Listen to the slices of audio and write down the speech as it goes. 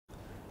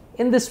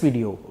In this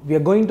video, we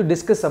are going to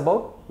discuss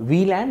about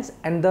VLANs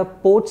and the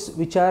ports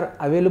which are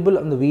available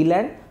on the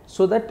VLAN,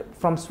 so that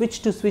from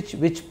switch to switch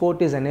which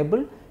port is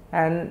enabled,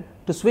 and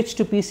to switch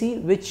to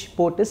PC which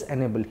port is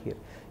enabled here.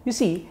 You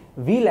see,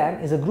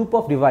 VLAN is a group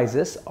of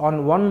devices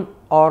on one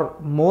or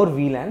more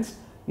VLANs.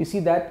 You see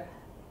that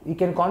you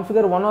can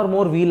configure one or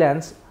more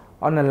VLANs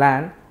on a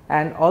LAN,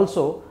 and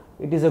also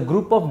it is a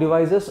group of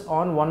devices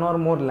on one or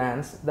more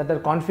LANs that are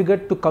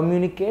configured to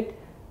communicate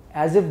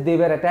as if they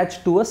were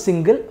attached to a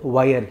single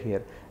wire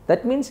here.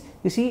 That means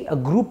you see a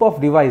group of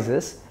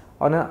devices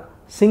on a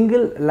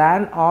single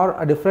LAN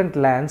or a different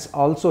LANs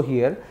also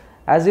here,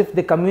 as if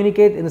they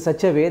communicate in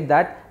such a way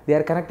that they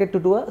are connected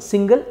to a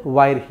single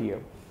wire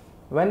here,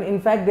 when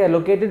in fact they are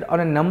located on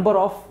a number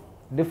of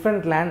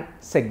different LAN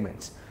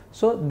segments.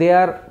 So they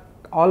are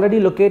already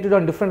located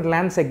on different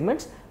LAN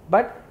segments,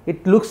 but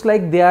it looks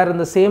like they are in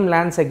the same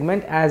LAN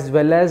segment as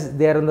well as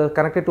they are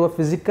connected to a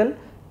physical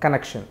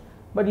connection.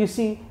 But you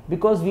see,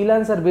 because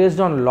VLANs are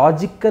based on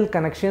logical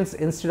connections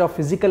instead of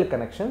physical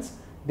connections,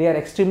 they are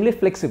extremely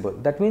flexible.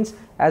 That means,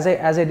 as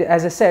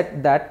I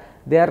said, that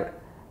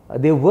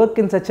they work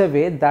in such a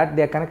way that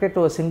they are connected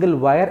to a single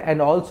wire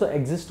and also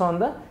exist on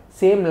the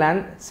same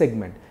LAN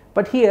segment.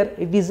 But here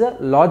it is a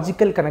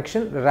logical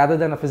connection rather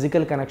than a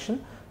physical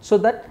connection, so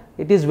that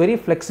it is very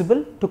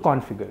flexible to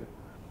configure.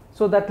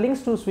 So that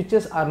links to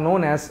switches are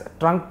known as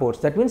trunk ports.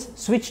 That means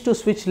switch to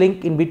switch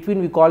link in between,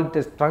 we call it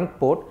as trunk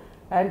port,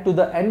 and to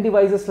the end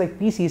devices like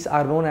PCs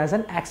are known as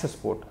an access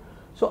port.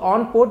 So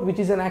on port, which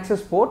is an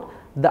access port,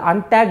 the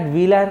untagged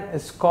VLAN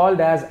is called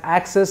as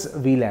access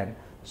VLAN.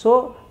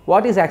 So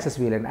what is access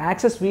VLAN?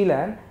 Access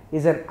VLAN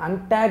is an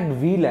untagged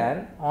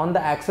VLAN on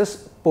the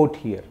access port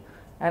here,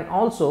 and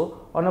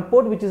also on a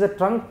port which is a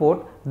trunk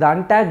port, the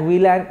untagged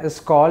VLAN is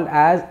called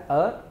as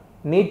a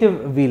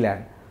native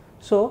VLAN.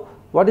 So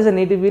what is a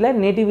native VLAN?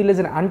 Native VLAN is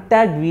an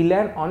untagged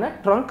VLAN on a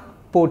trunk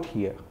port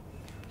here.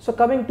 So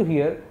coming to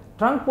here,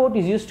 trunk port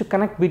is used to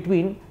connect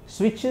between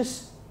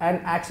switches, and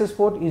access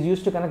port is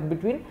used to connect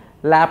between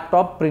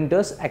laptop,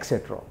 printers,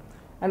 etc.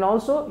 And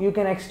also you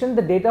can extend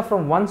the data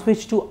from one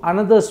switch to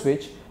another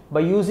switch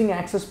by using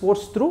access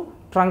ports through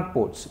trunk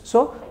ports.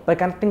 So by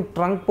connecting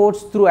trunk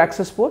ports through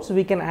access ports,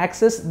 we can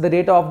access the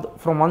data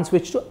from one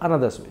switch to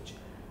another switch,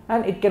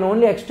 and it can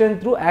only extend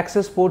through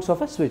access ports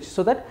of a switch,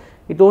 so that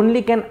it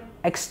only can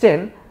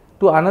extend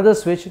to another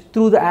switch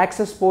through the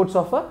access ports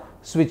of a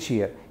switch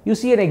here. You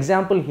see an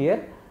example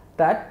here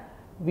that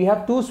we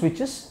have two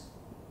switches.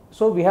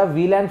 So we have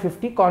VLAN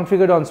 50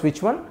 configured on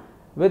switch 1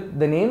 with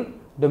the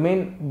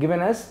domain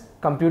given as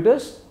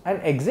computers and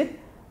exit,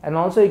 and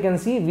also you can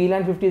see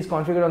VLAN 50 is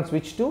configured on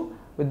switch 2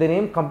 with the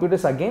name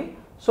computers again,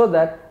 so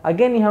that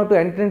again you have to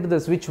enter into the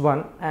switch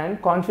 1 and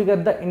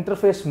configure the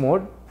interface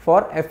mode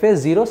for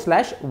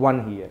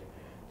FA0/1 here.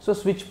 So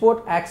switch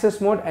port access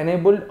mode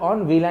enabled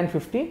on VLAN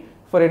 50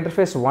 for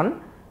interface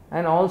 1,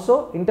 and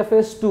also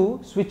interface 2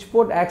 switch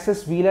port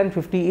access VLAN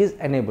 50 is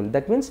enabled.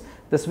 That means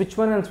the switch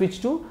 1 and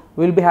switch 2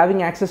 will be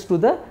having access to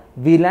the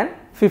VLAN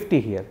 50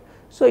 here.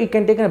 So you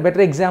can take a better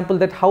example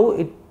that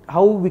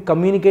how we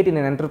communicate in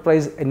an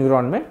enterprise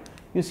environment.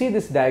 You see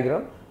this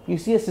diagram, you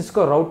see a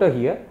Cisco router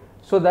here,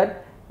 so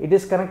that it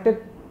is connected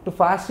to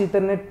fast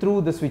Ethernet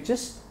through the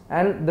switches,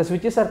 and the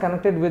switches are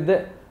connected with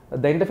the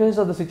interfaces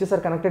of the switches are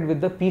connected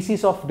with the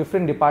PCs of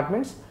different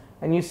departments,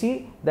 and you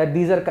see that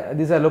these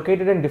are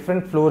located in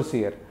different floors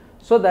here,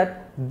 so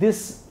that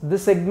this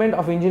segment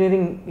of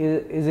engineering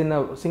is in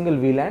a single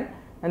VLAN,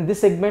 and this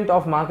segment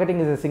of marketing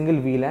is a single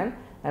VLAN,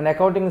 and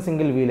accounting is a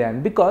single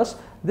VLAN. Because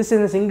this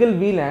is a single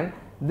VLAN,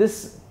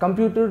 this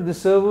computer,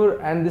 this server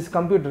and this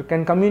computer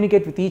can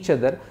communicate with each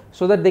other,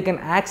 so that they can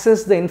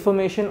access the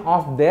information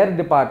of their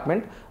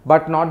department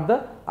but not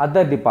the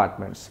other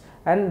departments,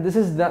 and this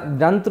is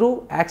done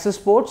through access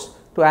ports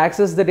to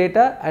access the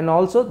data, and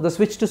also the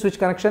switch to switch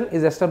connection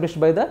is established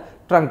by the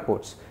trunk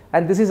ports.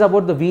 And this is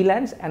about the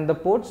VLANs and the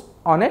ports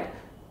on it.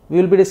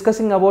 We will be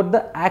discussing about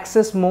the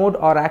access mode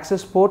or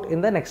access port in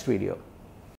the next video.